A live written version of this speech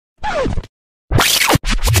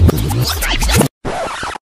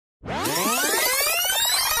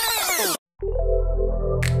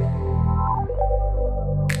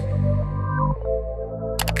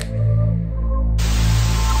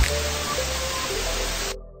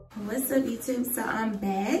What's up, YouTube? So I'm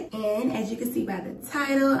back, and as you can see by the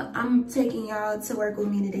title, I'm taking y'all to work with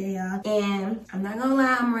me today, y'all. And I'm not gonna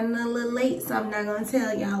lie, I'm running a little late, so I'm not gonna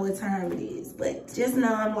tell y'all what time it is. But just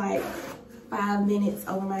know I'm like 5 minutes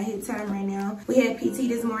over my hit time right now. We had PT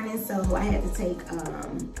this morning, so I had to take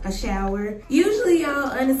a shower. Usually, y'all,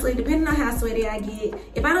 honestly, depending on how sweaty I get,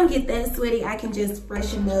 if I don't get that sweaty, I can just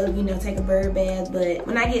freshen up, you know, take a bird bath. But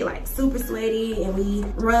when I get like super sweaty and we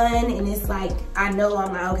run and it's like, I know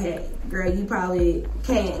I'm like, okay, girl, you probably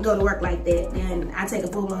can't go to work like that, then I take a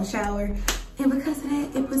full-on shower. And because of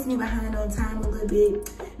that, it puts me behind on time a little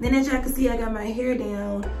bit. Then as y'all can see, I got my hair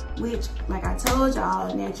down, which, like I told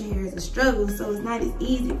y'all, natural hair is a struggle, so it's not as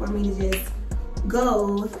easy for me to just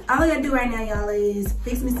go. All I gotta do right now, y'all, is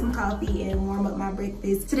fix me some coffee and warm up my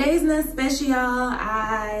breakfast. Today's nothing special, y'all.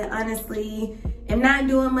 I honestly am not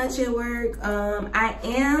doing much at work. I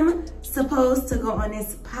am supposed to go on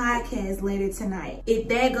this podcast later tonight. If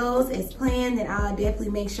that goes as planned, then I'll definitely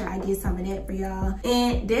make sure I get some of that for y'all,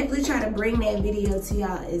 and definitely try to bring that video to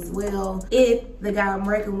y'all as well, if the guy I'm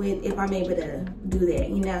working with, if I'm able to do that,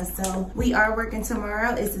 you know. So we are working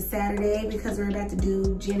tomorrow. It's a Saturday because we're about to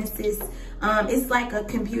do Genesis. It's like a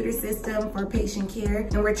computer system for patient care,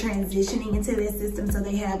 and we're transitioning into this system, so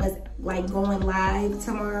they have us like going live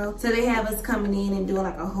tomorrow. So they have us coming in and doing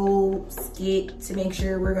like a whole skit to make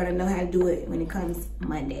sure we're gonna know how to do it when it comes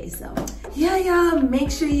Monday. So yeah, y'all, make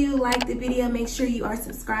sure you like the video, make sure you are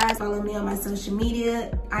subscribed, follow me on my social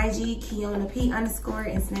media, IG kyonnap_,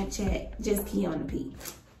 and Snapchat just kyonnap.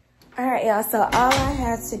 All right, y'all, so all I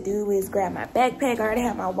have to do is grab my backpack. I already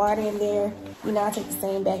have my water in there. You know, I take the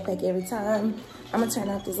same backpack every time. I'm gonna turn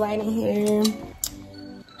off this light in here.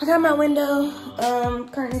 I got my window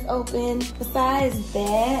curtains open. Besides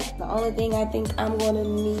that, the only thing I think I'm gonna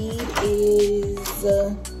need is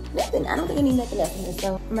nothing. I don't think I need nothing else in here.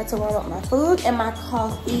 So I'm about to warm up my food and my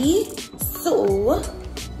coffee. So,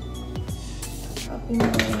 coffee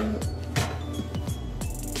made.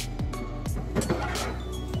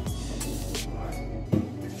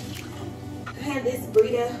 This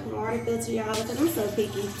Brita water filter, y'all, because I'm so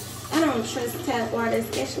picky. I don't trust tap water,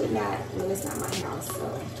 especially not when it's not my house.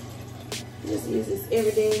 So just use this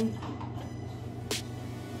every day.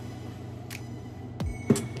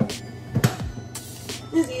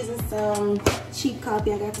 Just using some cheap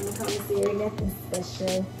coffee I got from the commissary, nothing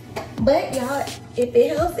special. But y'all, if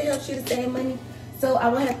it helps you to save money, so I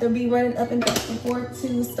won't have to be running up and back and forth to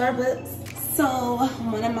Starbucks. So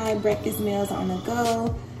one of my breakfast meals on the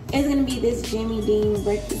go, it's gonna be this Jimmy Dean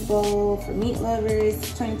breakfast bowl for meat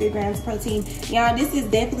lovers, 23 grams protein. Y'all, this is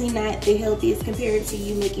definitely not the healthiest compared to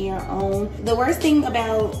you making your own. The worst thing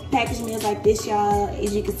about packaged meals like this, y'all,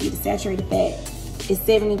 is you can see the saturated fat is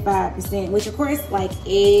 75%, which of course, like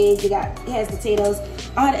eggs, it has potatoes,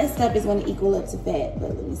 all that stuff is gonna equal up to fat,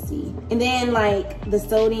 but let me see. And then like the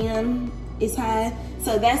sodium is high,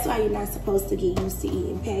 so that's why you're not supposed to get used to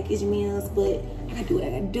eating packaged meals, but I gotta do what I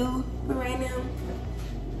gotta do for right now.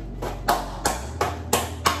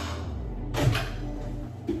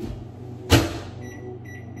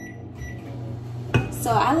 So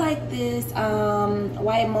I like this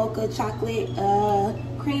white mocha chocolate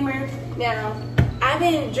creamer. Now, I've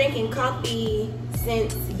been drinking coffee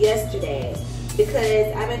since yesterday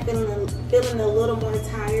because I've been feeling a little more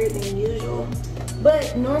tired than usual.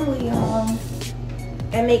 But normally, y'all,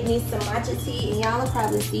 I make me some matcha tea, and y'all will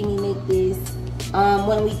probably see me make this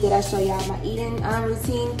one week that I show y'all my eating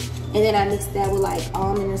routine. And then I mix that with like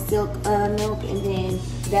almond or silk milk, and then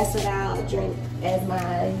that's what I'll drink as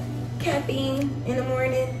my caffeine in the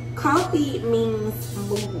morning. Coffee means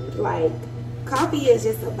mood. Like, coffee is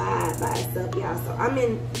just a vibe by itself, y'all. So I'm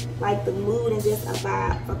in like the mood and just a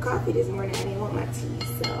vibe for coffee this morning. I didn't want my tea,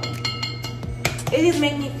 so it just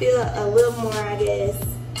made me feel a little more, I guess,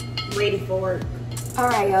 ready for work. All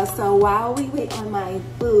right, y'all, so while we wait on my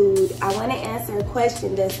food, I want to answer a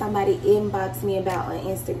question that somebody inboxed me about on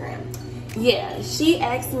Instagram. Yeah, she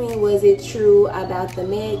asked me, was it true about the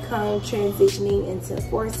MedCom transitioning into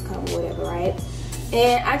ForceCom or whatever, right?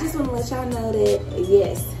 And I just want to let y'all know that,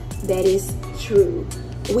 yes, that is true.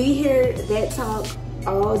 We hear that talk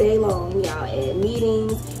all day long, y'all, at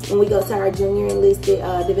meetings. When we go to our junior enlisted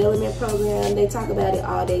development program, they talk about it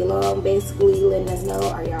all day long, basically letting us know,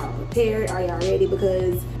 are y'all prepared? Are y'all ready?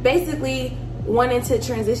 Because basically wanting to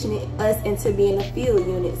transition us into being a field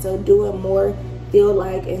unit, so doing more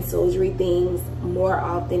field-like and soldiery things more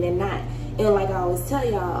often than not. And like I always tell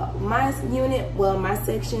y'all, my unit, well, my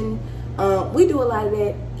section, we do a lot of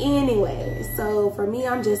that anyway. So for me,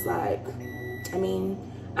 I'm just like, I mean,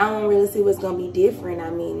 I don't really see what's gonna be different. I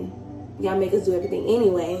mean, y'all make us do everything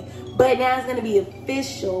anyway. But now it's gonna be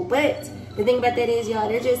official. But the thing about that is, y'all,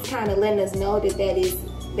 they're just kind of letting us know that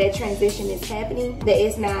that transition is happening, that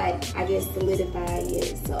it's not, I guess, solidified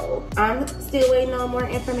yet. So I'm still waiting on more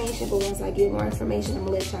information, but once I get more information, I'm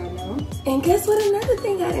gonna let y'all know. And guess what, another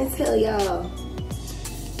thing I didn't tell y'all,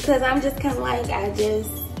 because I'm just kind of like,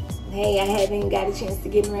 hey, I haven't got a chance to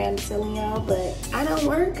get around to telling y'all, but I don't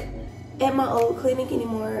work at my old clinic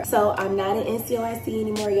anymore. So I'm not an NCOIC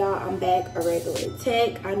anymore, y'all. I'm back a regular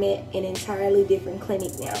tech. I'm at an entirely different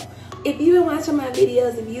clinic now. If you've been watching my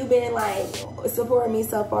videos, if you've been like supporting me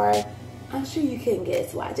so far, I'm sure you couldn't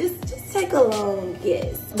guess why. Just take a long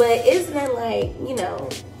guess. But it's not like, you know,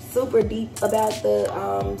 super deep about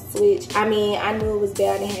the switch. I mean, I knew it was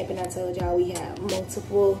bound to happen. I told y'all we have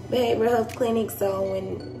multiple behavioral health clinics, so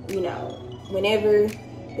when, you know, whenever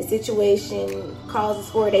the situation calls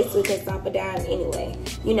for it, they switch us up or down anyway.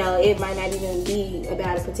 You know, it might not even be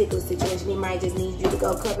about a particular situation. It might just need you to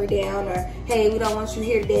go cover down, or hey, we don't want you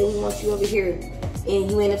here today, we want you over here, and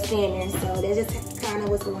you end up staying there. So that's just kind of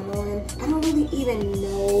what's going on. I don't really even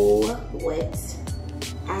know what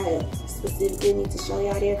I specifically need to show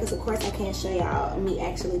y'all there, because of course I can't show y'all me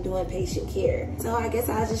actually doing patient care. So I guess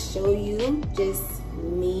I'll just show you just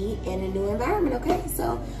me in a new environment. Okay,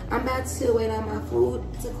 so I'm about to wait on my food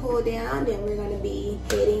to cool down, then we're gonna be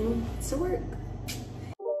heading to work.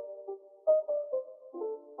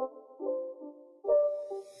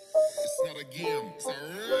 It's not a game, it's a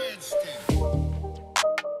rich thing.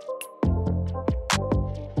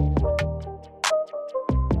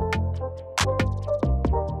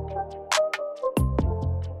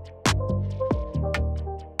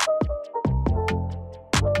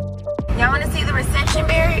 Y'all want to see the reception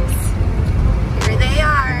barracks? Here they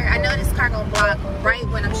are. I know this car gonna block right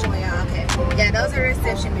when I'm showing y'all. Okay, yeah, those are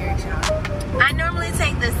reception barracks, y'all. I normally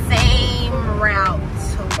take the same route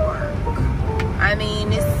to work. I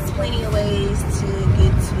mean, there's plenty of ways to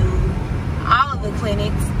get to all of the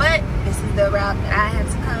clinics, but this is the route that I had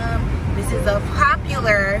to come. This is a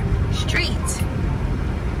popular street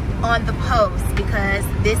on the post because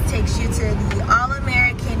this takes you to the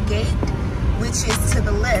All-American Gate, which is to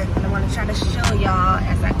the left. And I want to try to show y'all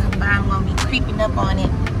as I come by. I'm going to be creeping up on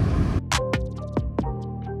it.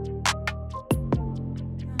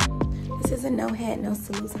 This is a no hat, no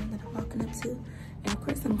salute zone that I'm walking up to. And of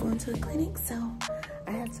course I'm going to a clinic, so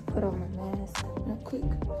I have to put on my mask real quick.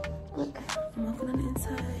 Look, I'm walking on the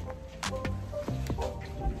inside.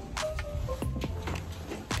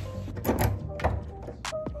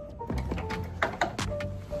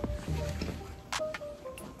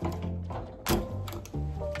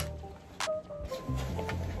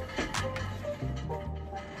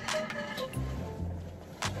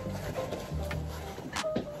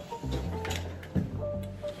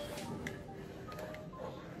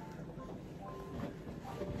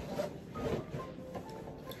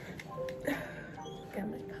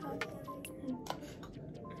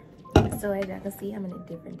 So as y'all can see, I'm in a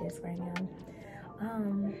different desk right now.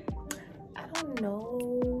 I don't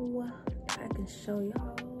know if I can show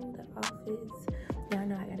y'all the office. Y'all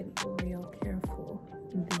know I gotta be real careful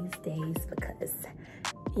these days because,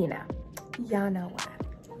 you know, y'all know why.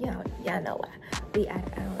 Y'all know why. We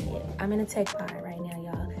out on it. I'm in a tech pod right now,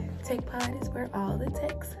 y'all. Tech pod is where all the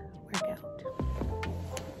techs work out.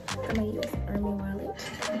 I'm gonna use Army wallet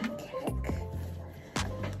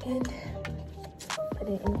and put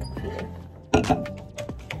it in the computer.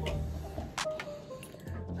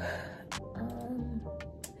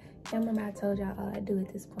 Remember I told y'all all I do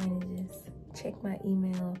at this point is just check my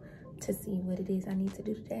email to see what it is I need to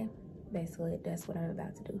do today. Basically, that's what I'm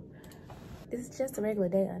about to do. It's just a regular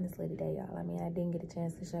day, honestly, today, y'all. I mean, I didn't get a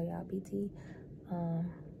chance to show y'all PT.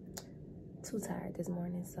 Too tired this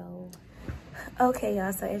morning, so. Okay,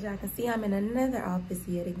 y'all, so as y'all can see, I'm in another office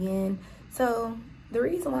yet again. So the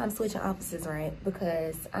reason why I'm switching offices, right,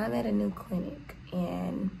 because I'm at a new clinic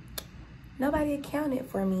and nobody accounted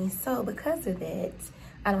for me. So because of that,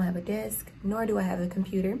 I don't have a desk, nor do I have a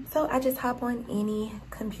computer. So I just hop on any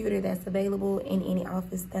computer that's available in any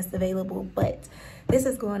office that's available. But this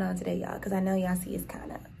is going on today, y'all, because I know y'all see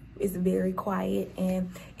it's very quiet,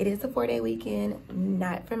 and it is a 4-day weekend,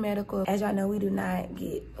 not for medical. As y'all know, we do not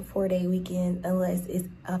get a 4-day weekend unless it's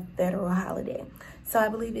a federal holiday. So I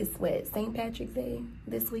believe it's what, St. Patrick's Day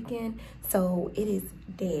this weekend. So it is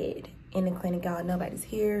dead in the clinic, y'all. Nobody's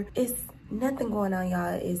here. It's nothing going on,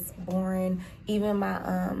 y'all. It's boring. Even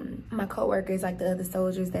my co-workers, like the other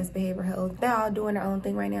soldiers that's behavioral health, they're all doing their own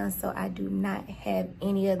thing right now, so I do not have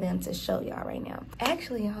any of them to show y'all right now.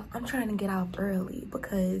 Actually, y'all, I'm trying to get off early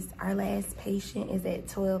because our last patient is at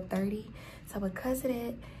 12:30. So because of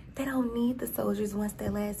that, they don't need the soldiers once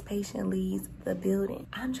their last patient leaves the building.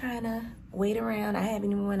 I'm trying to wait around. I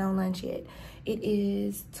haven't even went on lunch yet. It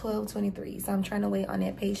is 12:23, so I'm trying to wait on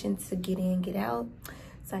that patient to get in, get out,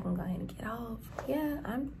 so I can go ahead and get off. Yeah,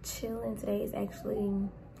 I'm chilling. Today is actually,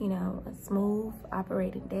 you know, a smooth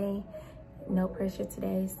operating day. No pressure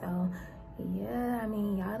today, so yeah, I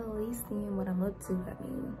mean, y'all at least seeing what I'm up to. I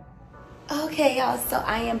mean, okay, y'all, so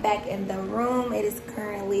I am back in the room. It is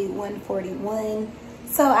currently 1:41.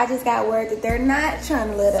 So I just got word that they're not trying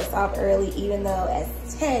to let us off early, even though as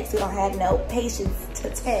techs, we don't have no patients to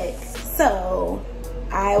tech. So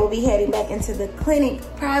I will be heading back into the clinic,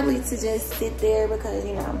 probably to just sit there because,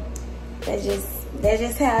 you know, that's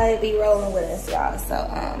just how it be rolling with us, y'all. So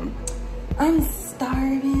I'm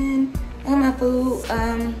starving. I got my food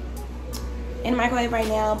in the microwave right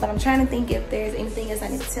now, but I'm trying to think if there's anything else I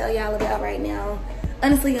need to tell y'all about right now.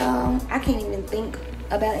 Honestly, y'all, I can't even think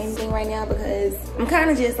about anything right now because I'm kind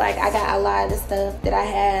of just like, I got a lot of the stuff that I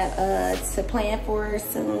have to plan for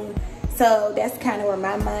soon. So that's kind of where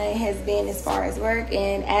my mind has been as far as work.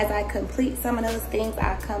 And as I complete some of those things,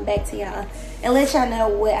 I'll come back to y'all and let y'all know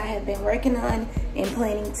what I have been working on and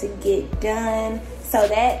planning to get done. So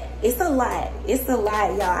that, it's a lot,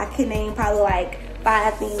 y'all. I can name probably like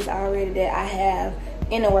 5 things already that I have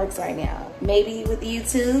in the works right now. Maybe with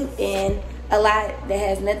YouTube and a lot that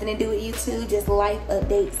has nothing to do with YouTube, just life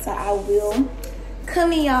updates. So I will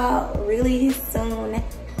come to y'all really soon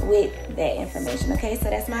with that information. Okay, so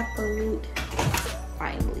that's my food.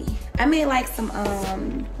 Finally, I made like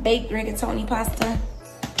some baked rigatoni pasta.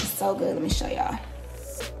 It's so good. Let me show y'all.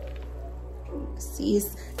 See,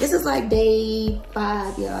 this is like day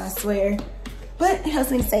 5, y'all, I swear. But it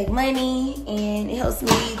helps me to save money and it helps me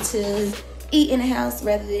to eat in the house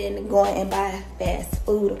rather than going and buy fast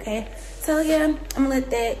food, okay? So yeah, I'm gonna let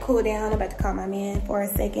that cool down. I'm about to call my man for a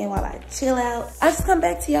second while I chill out. I'll just come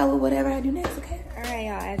back to y'all with whatever I do next, okay? All right,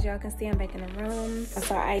 y'all, as y'all can see, I'm back in the room. I'm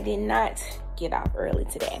sorry, I did not get off early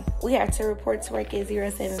today. We have to report to work at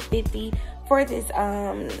 0750 for this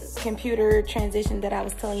computer transition that I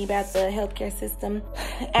was telling you about, the healthcare system.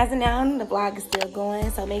 As of now, the vlog is still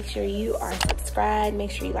going, so make sure you are subscribed.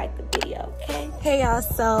 Make sure you like the video, okay? Hey y'all,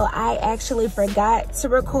 so I actually forgot to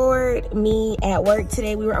record me at work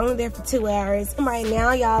today. We were only there for 2 hours. Right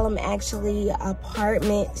now, y'all, I'm actually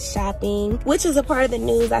apartment shopping, which is a part of the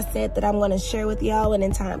news I said that I'm gonna share with y'all when the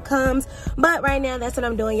time comes. But right now, that's what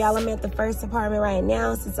I'm doing, y'all. I'm at the first apartment right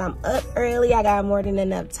now. Since I'm up early, I got more than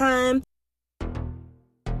enough time.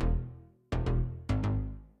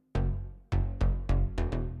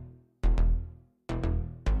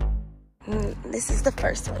 This is the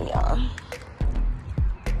first one, y'all.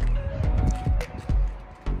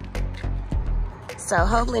 So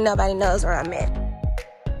hopefully nobody knows where I'm at.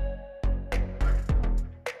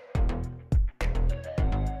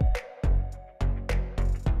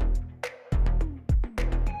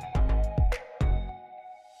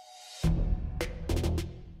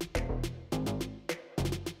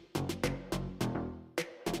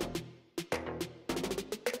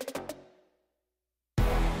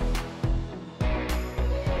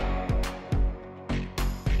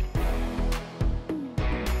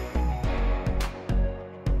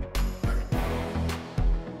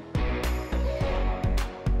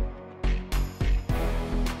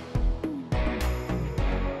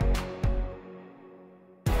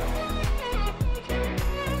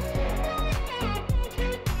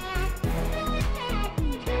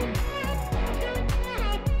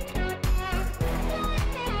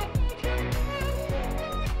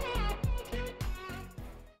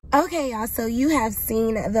 Okay, y'all, so you have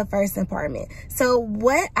seen the first apartment. So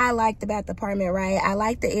what I liked about the apartment, right? I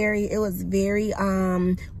liked the area. It was very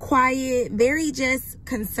quiet, very just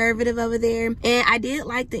conservative over there. And I did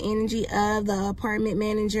like the energy of the apartment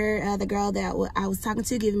manager, the girl that I was talking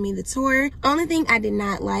to giving me the tour. Only thing I did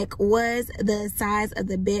not like was the size of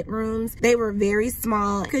the bedrooms. They were very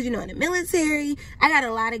small because, you know, in the military, I got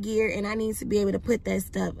a lot of gear and I need to be able to put that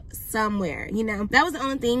stuff somewhere, you know. That was the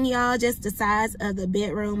only thing, y'all, just the size of the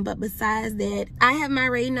bedroom. But besides that, I have my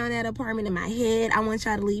rating on that apartment in my head. I want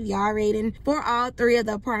y'all to leave y'all rating for all 3 of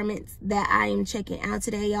the apartments that I am checking out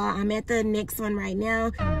today, y'all. I'm at the next one right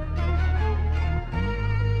now.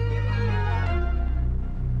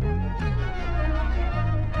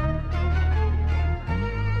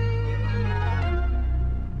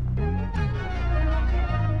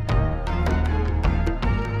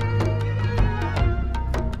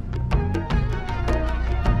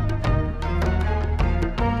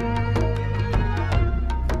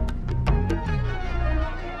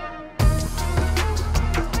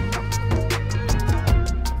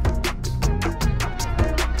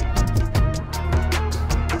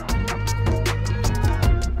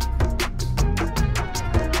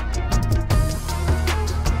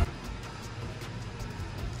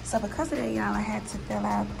 So because of that, y'all, I had to fill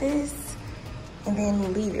out this and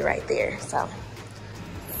then leave it right there. So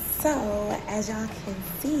as y'all can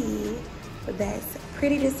see, that's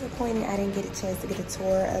pretty disappointing. I didn't get a chance to get a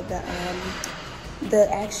tour of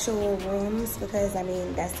the actual rooms, because I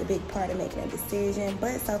mean, that's a big part of making a decision.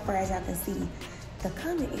 But so far, as y'all can see, the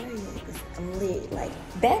common area is lit. Like,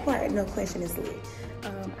 that part, no question, is lit.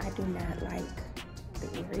 I do not like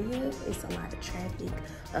the area. It's a lot of traffic.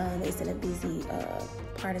 It's in a busy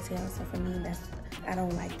part of town. So for me, I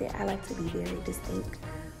don't like that. I like to be very distinct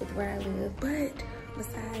with where I live. But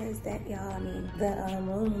besides that, y'all, I mean, the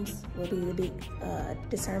rooms will be the big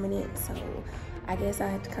determinant. So I guess I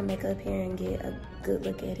have to come back up here and get a good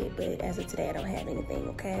look at it. But as of today, I don't have anything,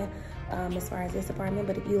 okay? As far as this apartment.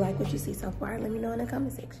 But if you like what you see so far, let me know in the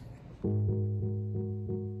comment section.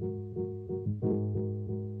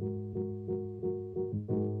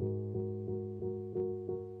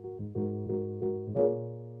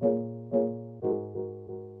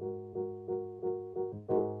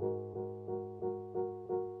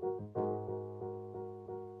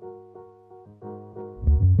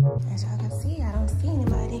 As y'all can see, I don't see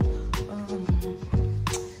anybody.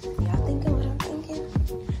 Y'all thinking what I'm thinking?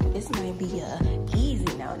 This might be a easy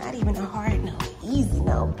no, not even a hard no, easy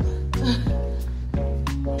no.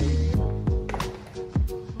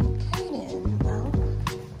 Okay then, well,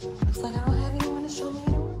 looks like I don't have anyone to show me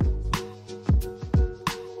anymore.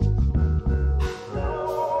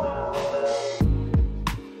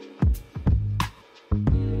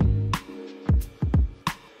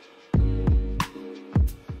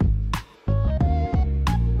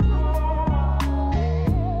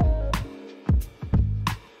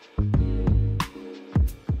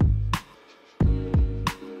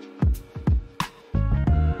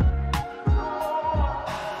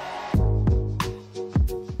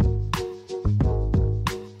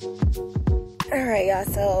 All right, y'all,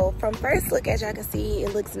 so from first look, as y'all can see,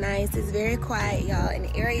 it looks nice. It's very quiet, y'all, and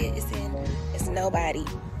the area it's in, it's nobody.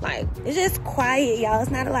 Like, it's just quiet, y'all.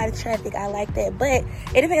 It's not a lot of traffic. I like that, but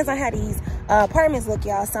it depends on how these apartments look,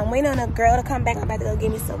 y'all. So I'm waiting on a girl to come back. I'm about to go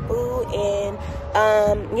get me some food, and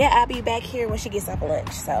yeah, I'll be back here when she gets off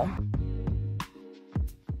lunch. So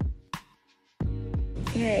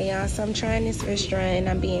alright, y'all, so I'm trying this restaurant and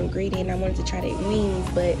I'm being greedy and I wanted to try their wings,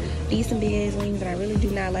 but these some big ass wings and I really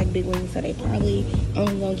do not like big wings, so they probably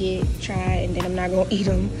only gonna get tried and then I'm not gonna eat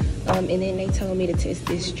them. And then they told me to test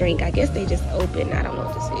this drink. I guess they just opened. I don't know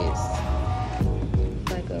what this is.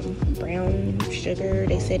 Like a brown sugar,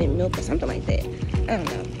 they said in milk or something like that. I don't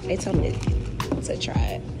know. They told me to try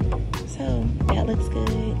it. So that looks good.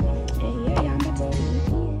 And yeah, y'all, I'm about to eat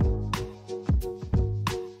it.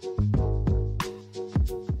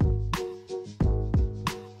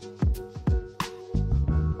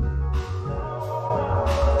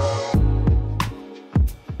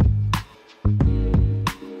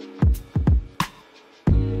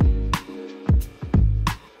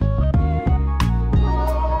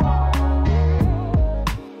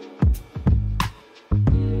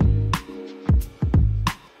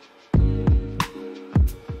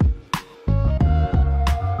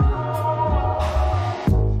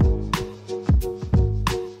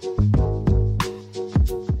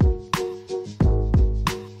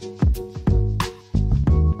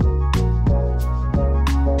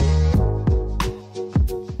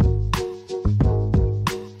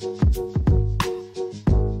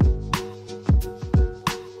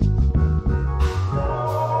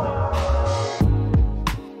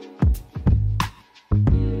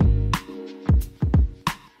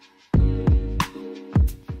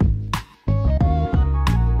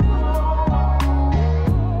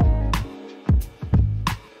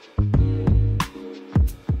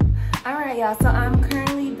 Y'all, so I'm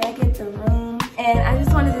currently back at the room and I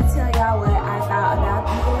just wanted to tell y'all what I thought about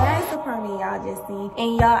the last apartment y'all just seen.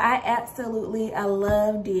 And y'all, I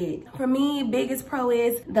loved it. For me, biggest pro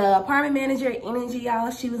is the apartment manager energy, y'all.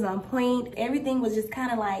 She was on point. Everything was just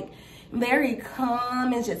kind of like very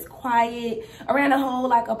calm and just quiet around the whole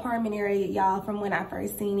like apartment area, y'all. From when I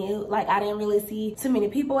first seen it, like I didn't really see too many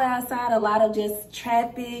people outside, a lot of just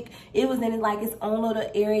traffic. It was in like its own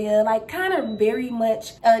little area, like kind of very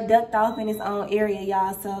much ducked off in its own area,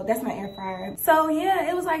 y'all. So that's my air fryer. So yeah,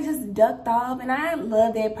 it was like just ducked off, and I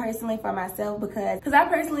love that personally for myself because I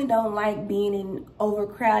personally don't like being in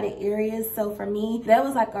overcrowded areas. So for me, that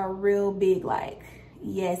was like a real big like,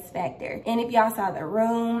 yes factor. And if y'all saw the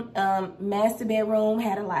room, master bedroom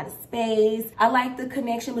had a lot of space. I like the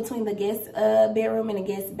connection between the guest bedroom and the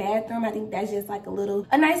guest bathroom. I think that's just like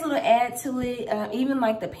a nice little add to it. Even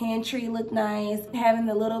like the pantry looked nice, having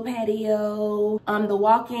the little patio, the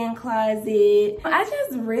walk-in closet. I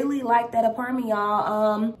just really like that apartment,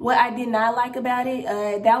 y'all. What I did not like about it,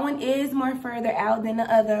 that one is more further out than the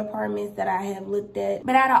other apartments that I have looked at.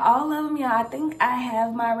 But out of all of them, y'all, I think I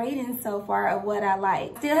have my rating so far of what I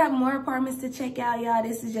like. Still have more apartments to check out, y'all.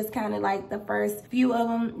 This is just kind of like the first few of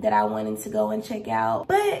them that I wanted to go and check out.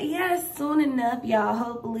 But yeah, soon enough, y'all,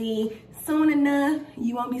 hopefully soon enough,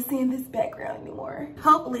 you won't be seeing this background anymore.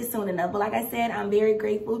 Hopefully soon enough. But like I said, I'm very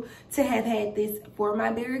grateful to have had this for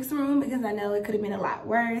my barracks room because I know it could have been a lot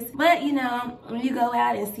worse. But you know, when you go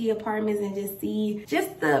out and see apartments and just see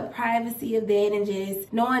just the privacy of that and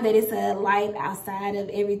just knowing that it's a life outside of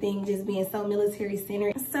everything just being so military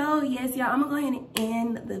centered. So yes, y'all, I'm gonna go ahead and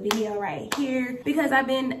end the video right here because I've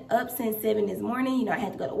been up since 7 this morning. You know, I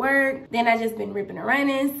had to go to work. Then I just been ripping and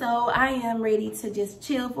running. So I am ready to just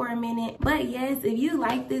chill for a minute. But yes, if you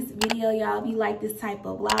like this video, y'all, if you like this type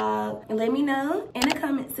of vlog, let me know in the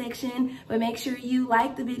comment section. But make sure you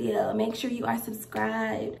like the video, make sure you are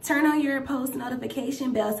subscribed, turn on your post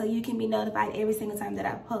notification bell so you can be notified every single time that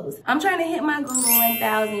I post. I'm trying to hit my goal of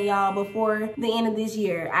 1,000, y'all, before the end of this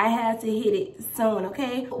year. I have to hit it soon,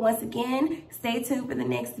 okay? But once again, stay tuned for the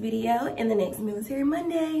next video and the next Military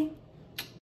Monday.